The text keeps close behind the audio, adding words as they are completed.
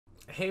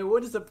Hey,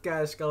 what is up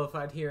guys,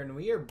 Skulified here, and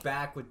we are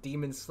back with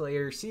Demon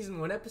Slayer Season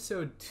 1,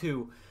 Episode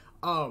 2.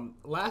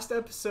 Last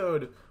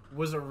episode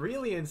was a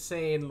really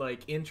insane,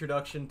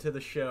 introduction to the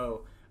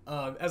show.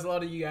 As a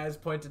lot of you guys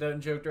pointed out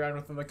and joked around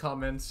with in the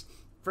comments,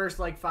 first,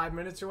 5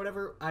 minutes or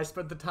whatever, I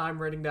spent the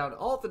time writing down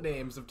all the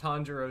names of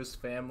Tanjiro's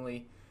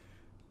family.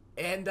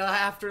 And,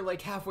 after,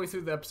 halfway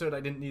through the episode, I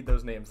didn't need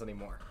those names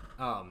anymore.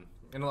 And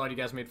a lot of you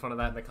guys made fun of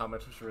that in the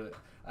comments, which really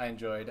I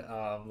enjoyed,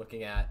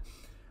 looking at.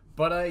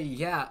 But,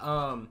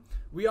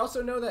 we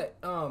also know that,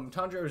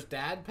 Tanjiro's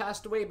dad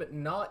passed away, but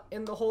not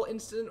in the whole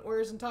incident where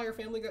his entire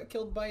family got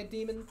killed by a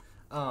demon.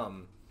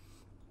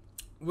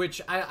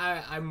 Which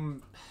I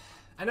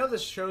know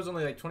this show's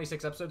only,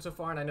 26 episodes so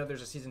far, and I know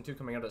there's a Season 2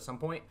 coming out at some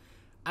point.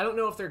 I don't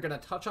know if they're gonna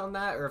touch on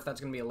that, or if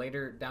that's gonna be a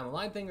later down the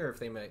line thing, or if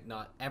they might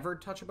not ever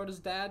touch about his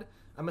dad.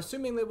 I'm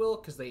assuming they will,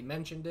 because they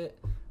mentioned it.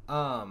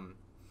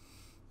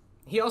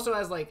 He also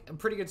has, a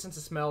pretty good sense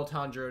of smell,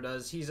 Tanjiro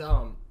does. He's,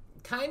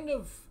 kind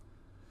of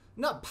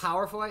not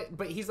powerful,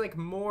 but he's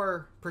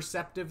more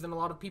perceptive than a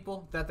lot of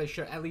people. That they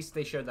show, at least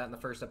they showed that in the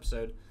first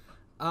episode.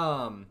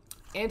 And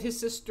his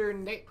sister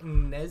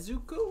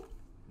Nezuko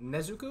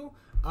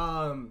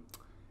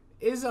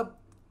is a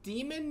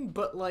demon,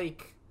 but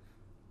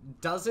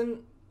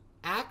doesn't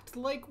act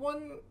like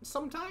one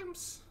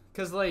sometimes.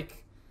 Cause we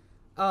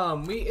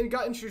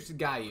got introduced to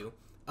Gayu,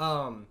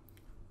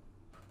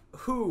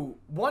 who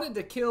wanted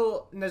to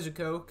kill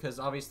Nezuko because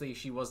obviously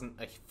she wasn't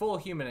a full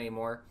human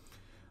anymore.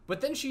 But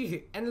then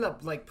she ended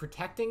up,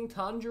 protecting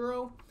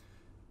Tanjiro.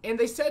 And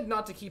they said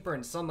not to keep her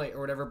in sunlight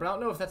or whatever, but I don't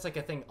know if that's, a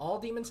thing all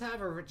demons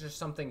have, or if it's just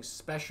something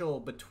special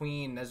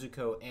between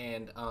Nezuko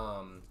and,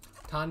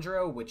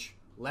 Tanjiro, which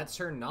lets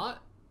her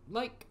not,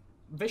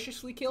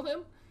 viciously kill him,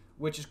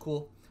 which is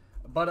cool.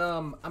 But,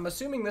 I'm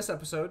assuming this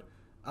episode,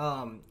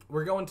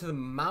 we're going to the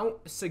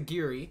Mount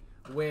Sagiri,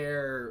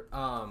 where,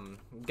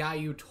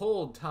 Gayu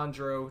told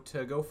Tanjiro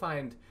to go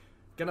find,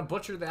 gonna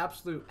butcher the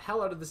absolute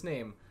hell out of this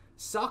name,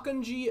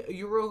 Sakonji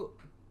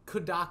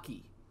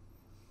Urokodaki.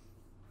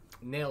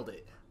 Nailed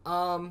it.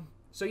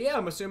 So yeah,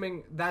 I'm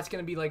assuming that's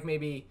gonna be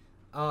maybe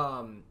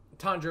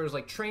Tanjiro's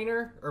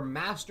trainer or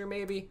master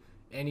maybe,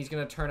 and he's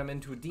gonna turn him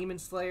into a demon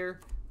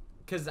slayer.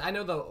 Cause I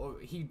know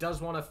he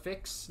does want to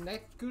fix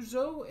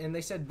Nekuzo, and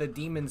they said the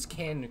demons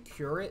can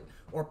cure it,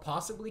 or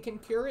possibly can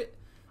cure it.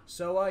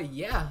 So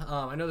yeah,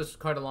 I know this is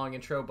quite a long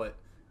intro, but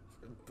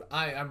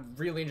I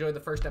really enjoyed the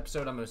first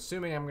episode. I'm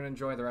assuming I'm gonna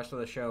enjoy the rest of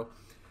the show.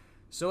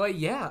 So,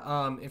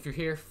 yeah, if you're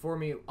here for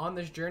me on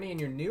this journey and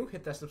you're new,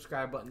 hit that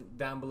subscribe button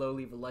down below.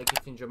 Leave a like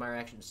if you enjoy my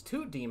reactions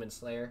to Demon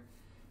Slayer.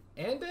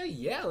 And,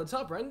 yeah, let's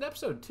hop right into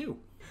episode 2.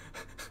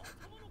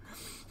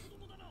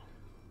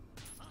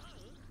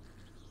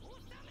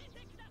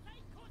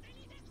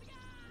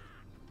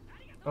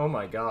 Oh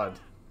my god.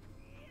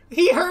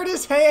 He hurt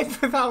his hand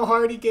with how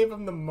hard he gave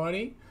him the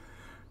money?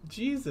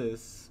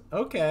 Jesus.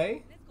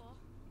 Okay.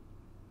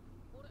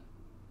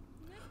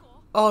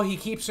 Oh, he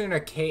keeps her in a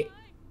cage.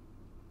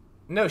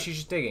 No, she's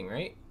just digging,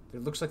 right?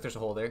 It looks like there's a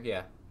hole there,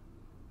 yeah.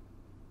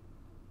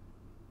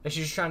 Is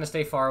she just trying to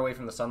stay far away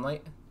from the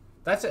sunlight?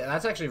 That's it.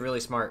 That's actually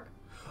really smart.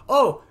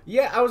 Oh,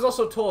 yeah, I was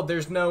also told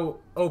there's no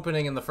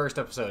opening in the first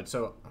episode,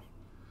 so...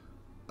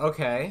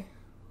 Okay.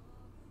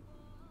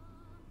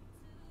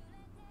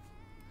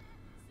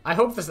 I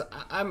hope this...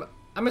 I'm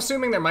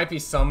assuming there might be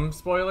some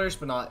spoilers,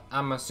 but not...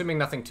 I'm assuming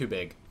nothing too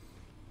big.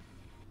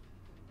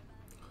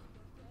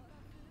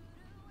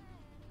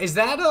 Is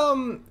that,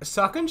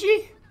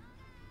 Sakonji?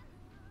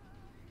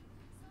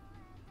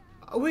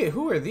 Oh, wait,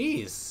 who are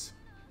these?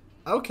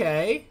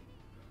 Okay.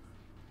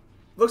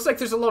 Looks like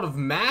there's a lot of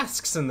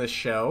masks in this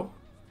show.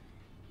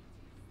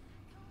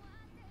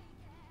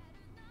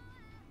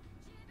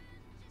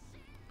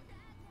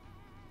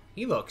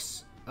 He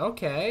looks...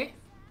 Okay.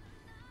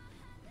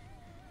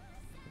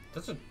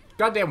 That's a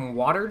goddamn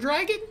water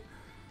dragon?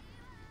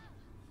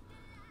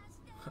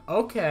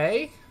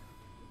 Okay.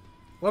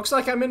 Looks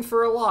like I'm in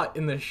for a lot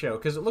in this show,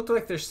 because it looked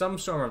like there's some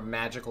sort of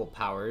magical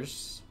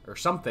powers, or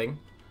something.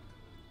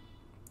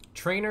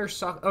 Trainer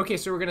okay,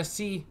 so we're gonna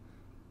see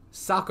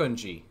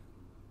Sakonji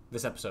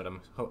this episode, I'm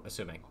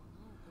assuming.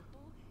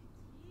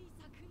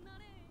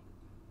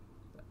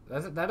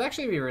 That'd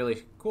actually be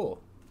really cool.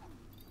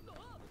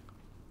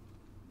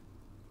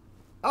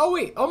 Oh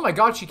wait, oh my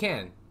god, she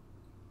can.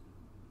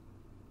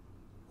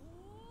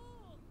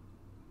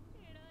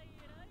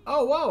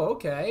 Oh whoa,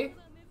 okay.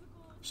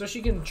 So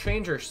she can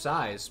change her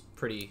size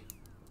pretty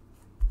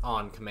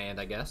on command,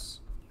 I guess.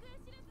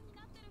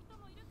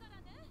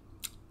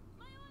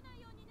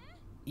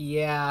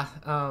 Yeah,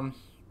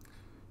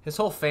 his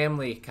whole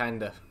family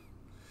kinda,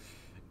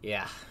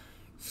 yeah.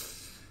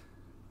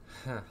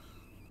 Huh.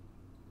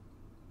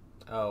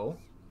 Oh.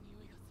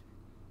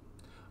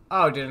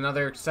 Oh, did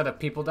another set of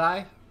people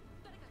die?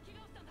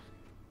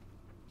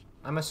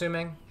 I'm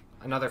assuming.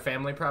 Another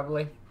family,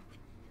 probably.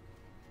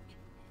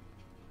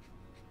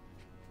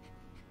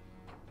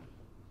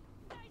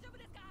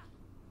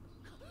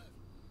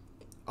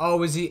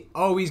 Oh, is he?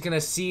 Oh, he's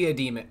gonna see a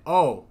demon.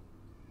 Oh.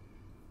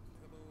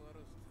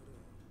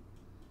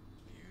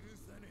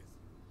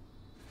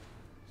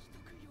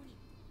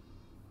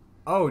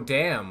 Oh,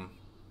 damn.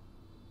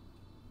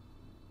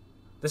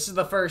 This is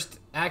the first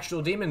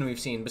actual demon we've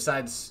seen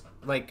besides,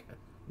 like...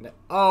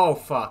 Oh,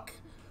 fuck.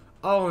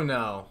 Oh,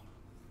 no.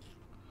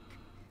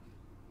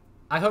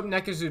 I hope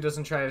Nekuzu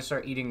doesn't try to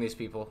start eating these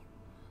people.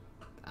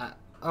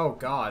 Oh,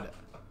 God.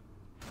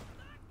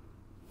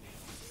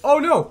 Oh,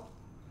 no!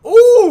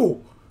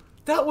 Ooh!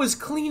 That was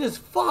clean as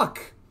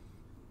fuck!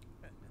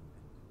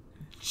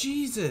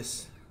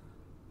 Jesus.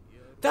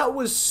 That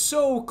was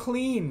so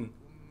clean.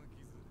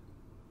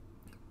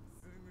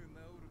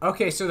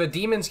 Okay, so the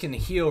demons can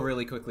heal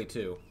really quickly,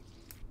 too.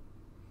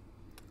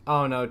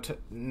 Oh, no.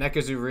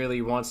 Nekuzu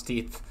really wants to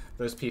eat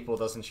those people,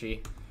 doesn't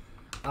she?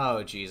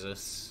 Oh,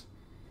 Jesus.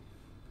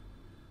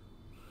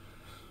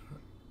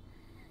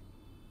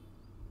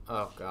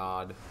 Oh,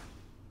 God.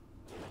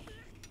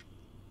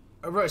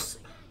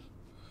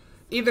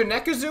 Either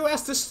Nekuzu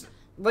has to,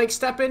 like,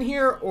 step in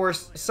here, or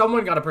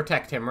someone gotta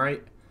protect him,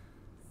 right?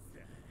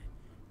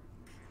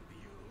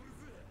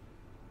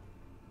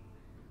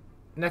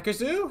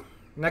 Nekuzu?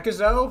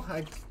 Nezuko?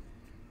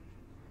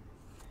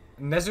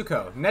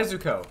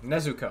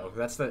 Nezuko.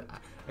 That's the...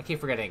 I keep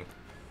forgetting.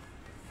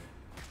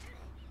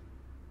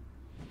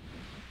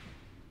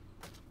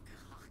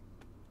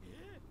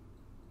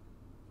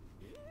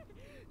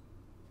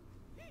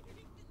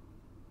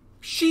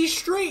 She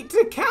straight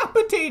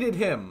decapitated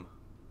him!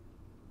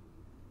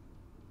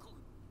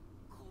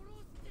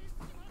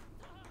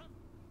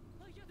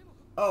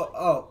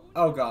 Oh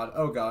god,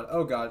 oh god,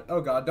 oh god,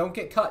 oh god. Don't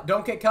get cut,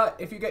 don't get cut.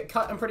 If you get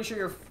cut, I'm pretty sure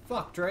you're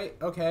fucked, right?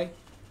 Okay.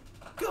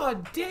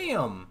 God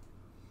damn!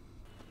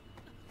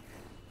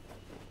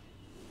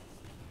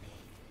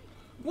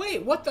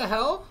 Wait, what the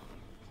hell?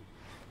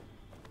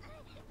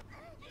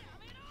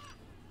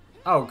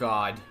 Oh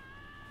god.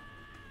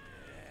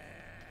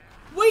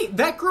 Wait,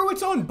 that grew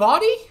its own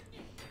body?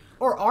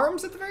 Or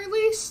arms at the very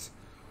least?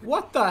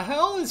 What the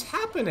hell is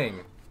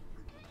happening?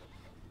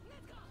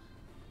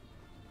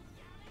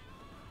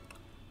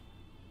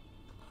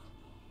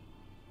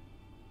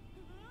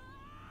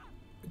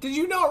 Did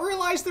you not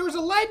realize there was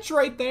a ledge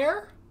right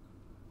there?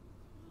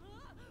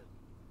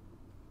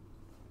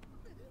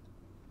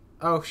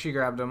 Oh, she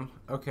grabbed him.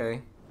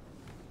 Okay.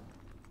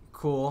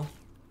 Cool.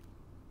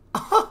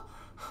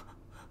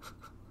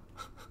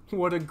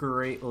 What a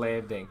great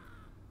landing.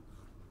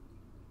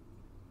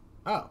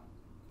 Oh.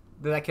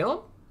 Did that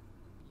kill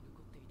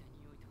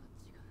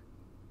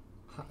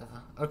him?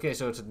 Okay,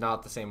 so it's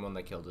not the same one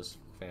that killed his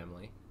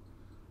family.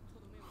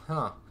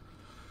 Huh.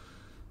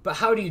 But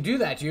how do you do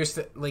that? Do you just,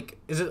 like,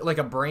 is it like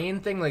a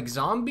brain thing like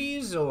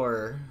zombies,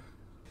 or...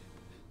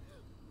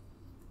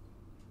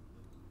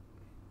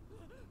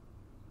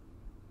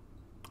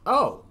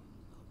 Oh.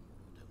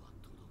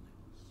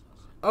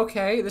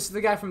 Okay, this is the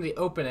guy from the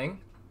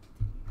opening.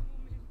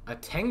 A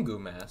Tengu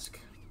mask.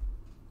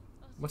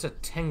 What's a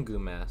Tengu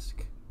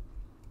mask?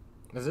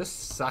 Is this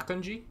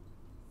Sakonji?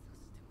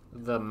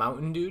 The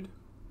mountain dude?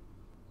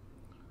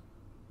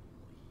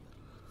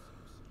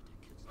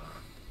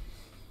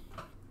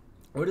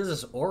 What is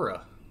this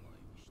aura?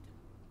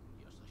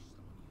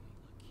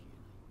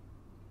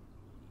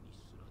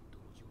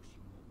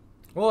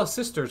 Well, his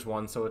sister's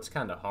one, so it's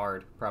kind of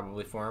hard,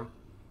 probably, for him.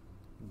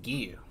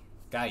 Gayu.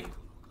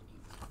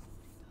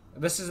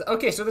 This is...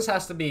 Okay, so this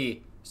has to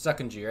be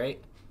Sakonji,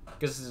 right?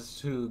 Because this is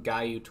who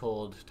Gayu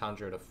told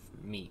Tanjiro to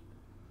meet.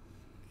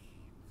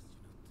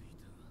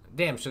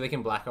 Damn, so they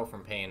can black out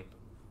from pain.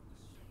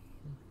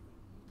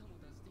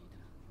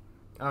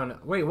 Oh, no.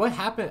 Wait, what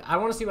happened? I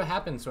want to see what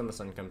happens when the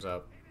sun comes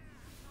up.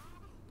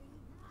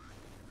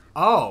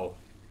 Oh.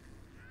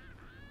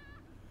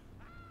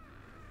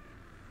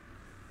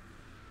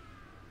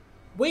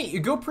 Wait, you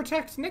go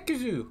protect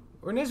Nekuzu.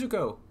 Or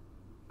Nezuko.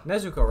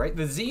 Nezuko, right?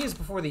 The Z is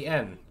before the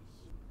N.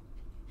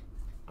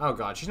 Oh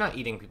god, she's not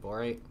eating people,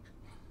 right?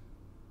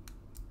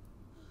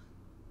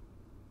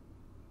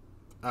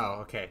 Oh,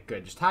 okay,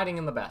 good. Just hiding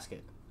in the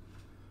basket.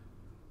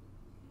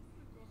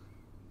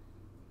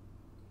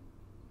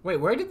 Wait,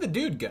 where did the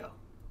dude go?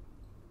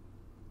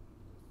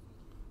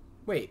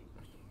 Wait.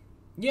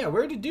 Yeah,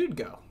 where did dude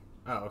go?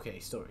 Oh, okay,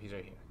 he's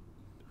right here.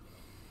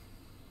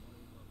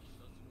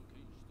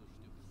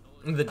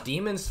 The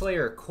Demon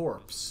Slayer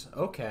corpse.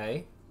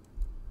 Okay.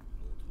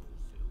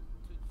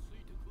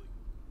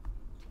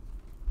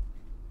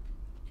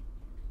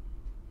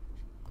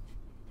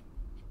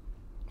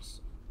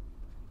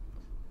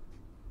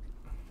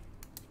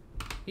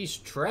 He's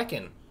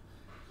trekking.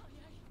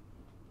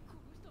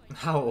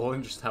 How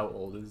old? Just how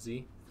old is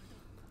he?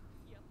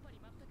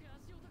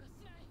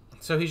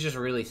 So he's just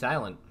really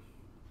silent.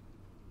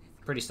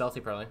 Pretty stealthy,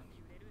 probably.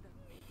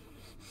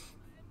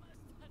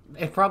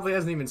 It probably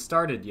hasn't even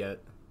started yet.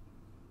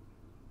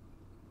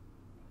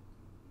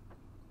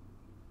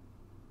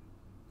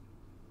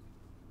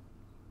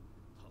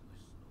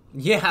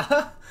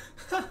 Yeah.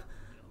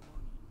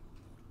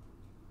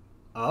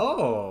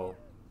 Oh.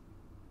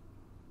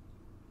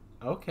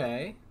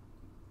 Okay.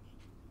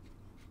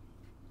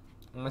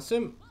 I'm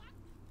assuming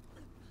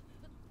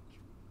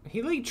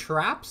he laid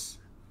traps.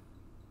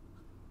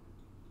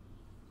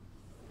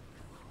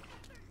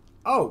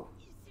 Oh.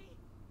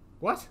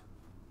 What?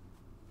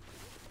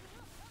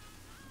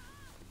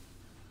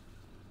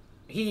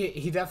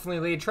 He definitely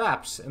laid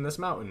traps in this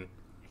mountain.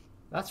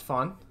 That's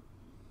fun.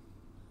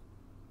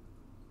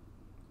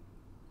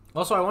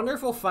 Also, I wonder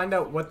if we'll find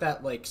out what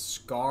that, like,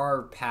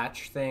 scar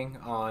patch thing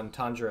on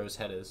Tanjiro's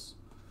head is.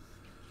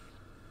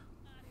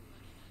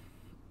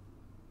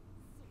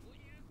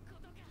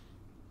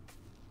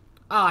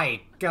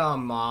 Ay,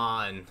 come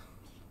on.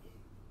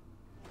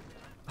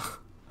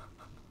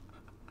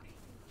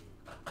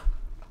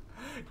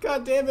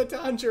 God damn it,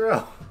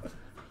 Tanjiro.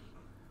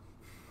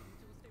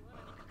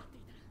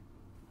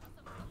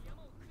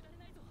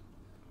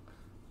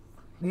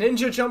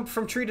 Ninja jump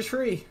from tree to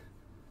tree.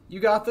 You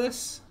got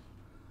this?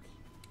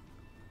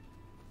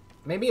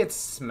 Maybe it's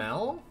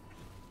smell?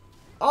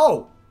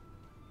 Oh!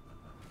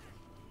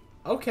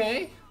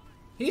 Okay.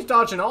 He's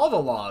dodging all the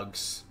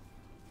logs.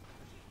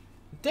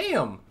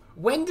 Damn.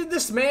 When did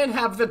this man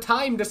have the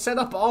time to set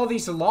up all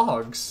these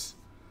logs?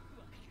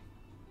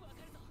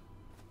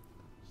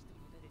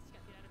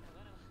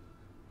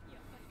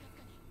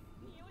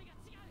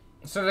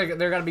 So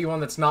they're gonna be one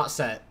that's not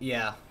set,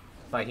 yeah,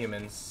 by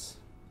humans.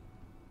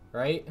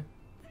 Right?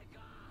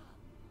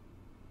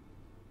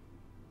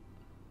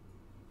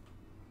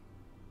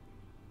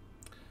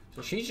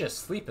 So she's just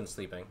sleeping.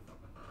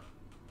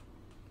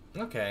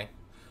 Okay.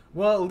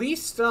 Well, at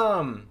least,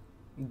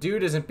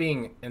 dude isn't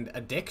being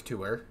a dick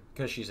to her,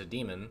 because she's a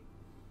demon.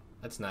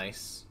 That's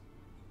nice.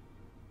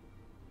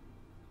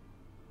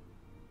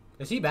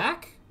 Is he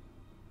back?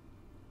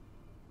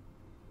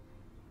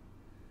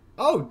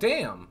 Oh,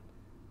 damn.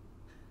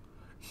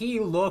 He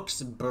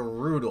looks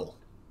brutal.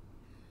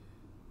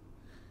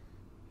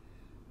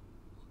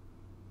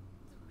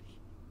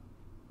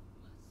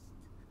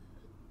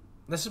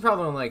 This is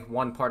probably only, like,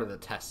 one part of the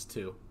test,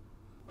 too.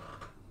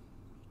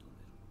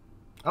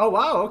 Oh,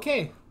 wow,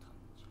 okay.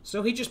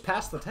 So he just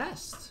passed the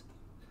test.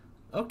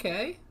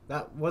 Okay.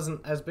 That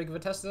wasn't as big of a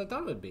test as I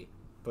thought it would be.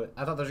 But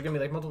I thought there was going to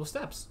be, like, multiple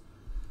steps.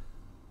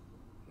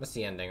 That's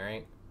the ending,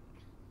 right?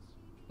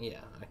 Yeah,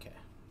 okay.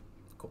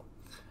 Cool.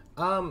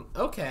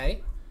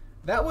 Okay.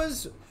 That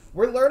was...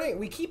 We're learning...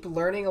 We keep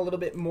learning a little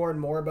bit more and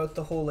more about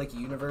the whole, like,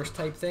 universe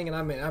type thing, and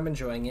I'm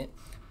enjoying it.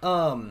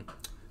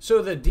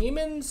 So the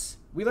demons...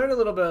 We learned a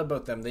little bit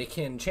about them. They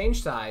can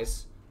change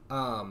size,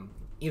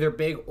 either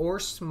big or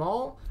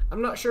small.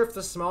 I'm not sure if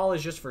the small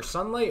is just for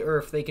sunlight or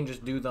if they can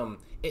just do them.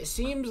 It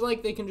seems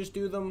like they can just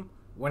do them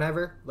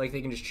whenever. Like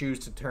they can just choose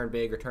to turn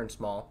big or turn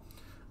small.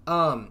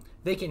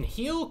 They can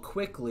heal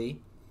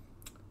quickly.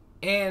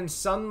 And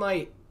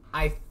sunlight,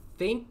 I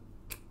think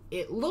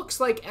it looks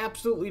like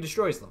absolutely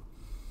destroys them.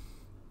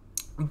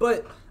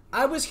 But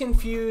I was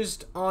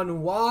confused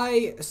on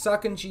why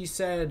Sakonji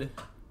said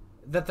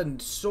that the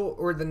sword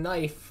or the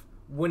knife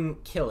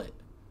wouldn't kill it.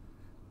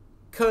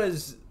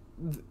 Because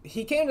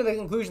he came to the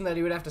conclusion that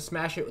he would have to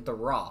smash it with the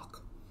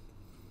rock.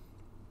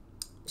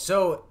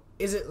 So,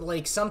 is it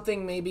like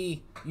something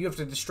maybe you have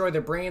to destroy their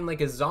brain like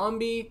a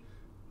zombie?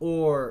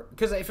 Or,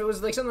 because if it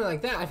was like something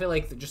like that, I feel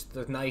like just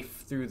the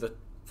knife through the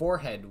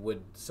forehead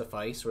would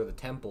suffice, or the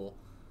temple.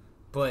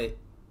 But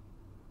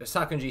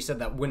Sakonji said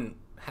that wouldn't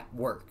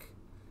work.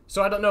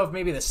 So I don't know if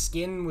maybe the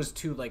skin was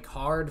too like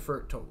hard for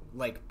it to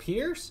like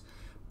pierce.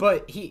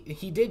 But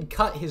he did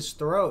cut his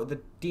throat,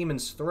 the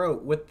demon's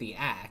throat, with the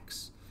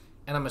axe.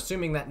 And I'm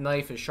assuming that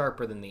knife is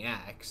sharper than the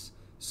axe.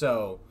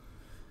 So,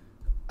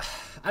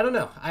 I don't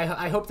know.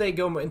 I hope they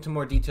go into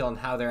more detail on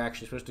how they're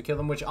actually supposed to kill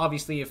them. Which,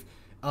 obviously, if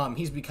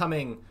he's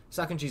becoming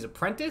Sakonji's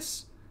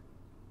apprentice,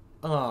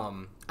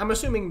 I'm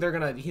assuming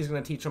he's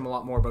gonna teach him a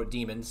lot more about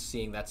demons,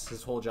 seeing that's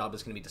his whole job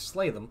is going to be to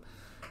slay them.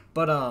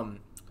 But,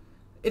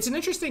 it's an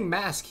interesting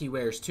mask he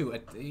wears, too.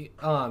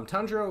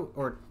 Tanjiro,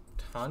 or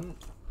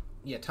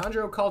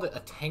Tanjiro called it a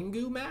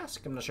Tengu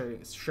mask. I'm not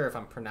sure if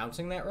I'm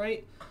pronouncing that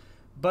right.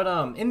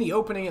 But in the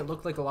opening, it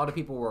looked like a lot of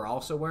people were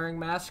also wearing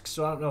masks.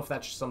 So I don't know if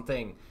that's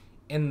something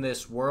in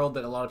this world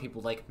that a lot of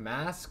people like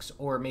masks,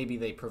 or maybe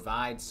they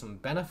provide some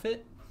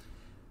benefit.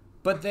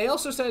 But they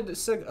also said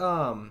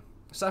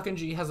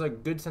Sakonji has a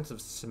good sense of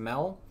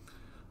smell,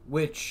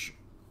 which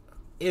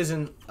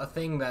isn't a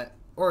thing that,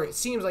 or it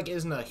seems like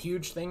isn't a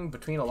huge thing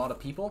between a lot of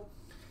people.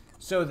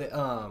 So the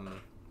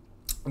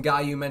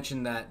Guy, you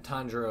mentioned that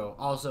Tanjiro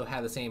also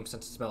had the same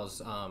sense of smell as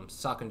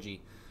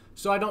Sakonji.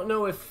 So I don't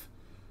know if...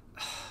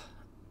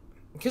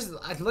 Because,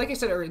 like I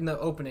said in the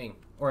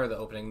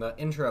the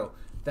intro,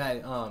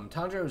 that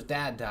Tanjiro's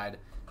dad died.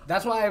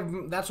 That's why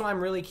I'm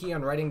really key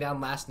on writing down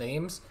last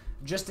names,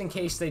 just in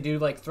case they do,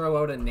 like, throw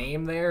out a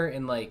name there,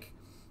 and, like,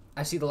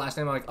 I see the last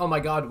name, I'm like, oh my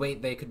god,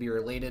 wait, they could be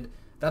related.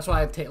 That's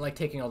why I like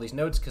taking all these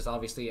notes, because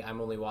obviously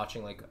I'm only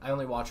watching, like, I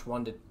only watch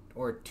 1 to,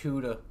 or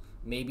 2 to...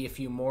 maybe a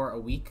few more a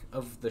week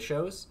of the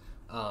shows,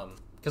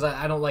 because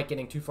I don't like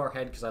getting too far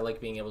ahead, because I like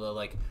being able to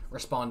like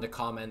respond to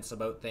comments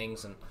about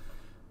things and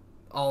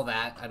all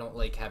that. I don't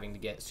like having to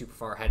get super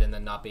far ahead and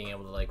then not being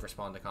able to like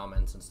respond to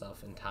comments and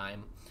stuff in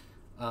time.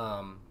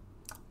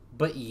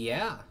 But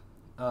yeah,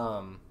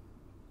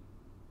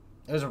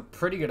 it was a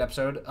pretty good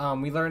episode.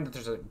 We learned that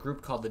there's a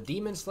group called the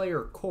Demon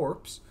Slayer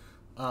Corps,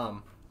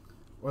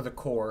 or the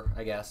Corps,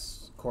 I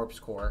guess, Corpse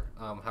Corps,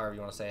 however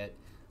you want to say it.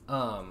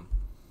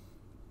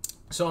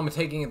 So I'm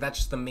taking it that's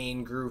just the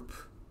main group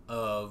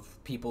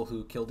of people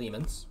who kill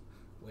demons,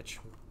 which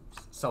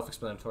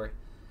self-explanatory.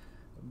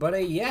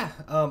 But yeah,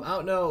 I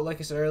don't know, like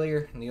I said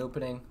earlier in the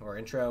opening or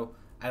intro,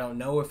 I don't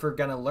know if we're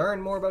gonna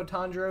learn more about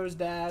Tanjiro's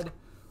dad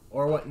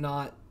or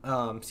whatnot.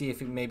 See if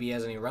he maybe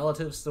has any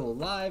relatives still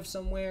alive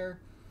somewhere.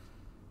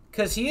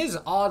 Because he is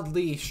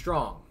oddly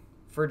strong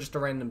for just a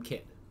random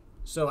kid.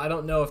 So I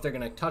don't know if they're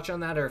gonna touch on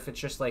that or if it's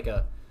just like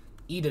a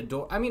eat a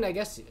door. I mean, I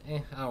guess,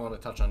 I don't want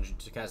to touch on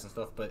Jujutsu Kaisen and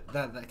stuff, but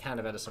that kind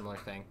of had a similar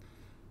thing.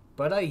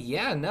 But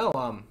yeah, no,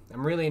 I'm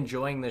really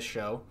enjoying this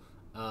show.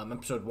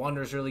 Episode 1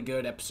 was really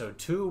good. Episode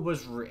 2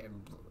 was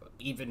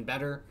even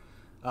better.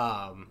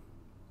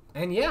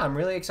 And yeah, I'm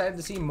really excited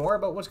to see more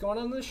about what's going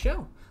on in this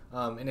show.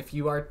 And if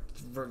you are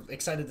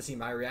excited to see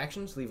my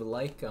reactions, leave a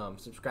like,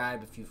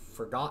 subscribe if you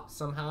forgot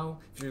somehow.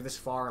 If you're this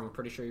far, I'm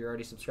pretty sure you're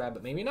already subscribed,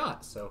 but maybe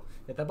not, so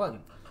hit that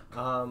button.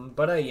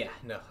 But yeah,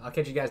 no, I'll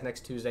catch you guys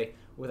next Tuesday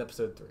with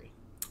episode 3.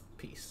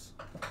 Peace.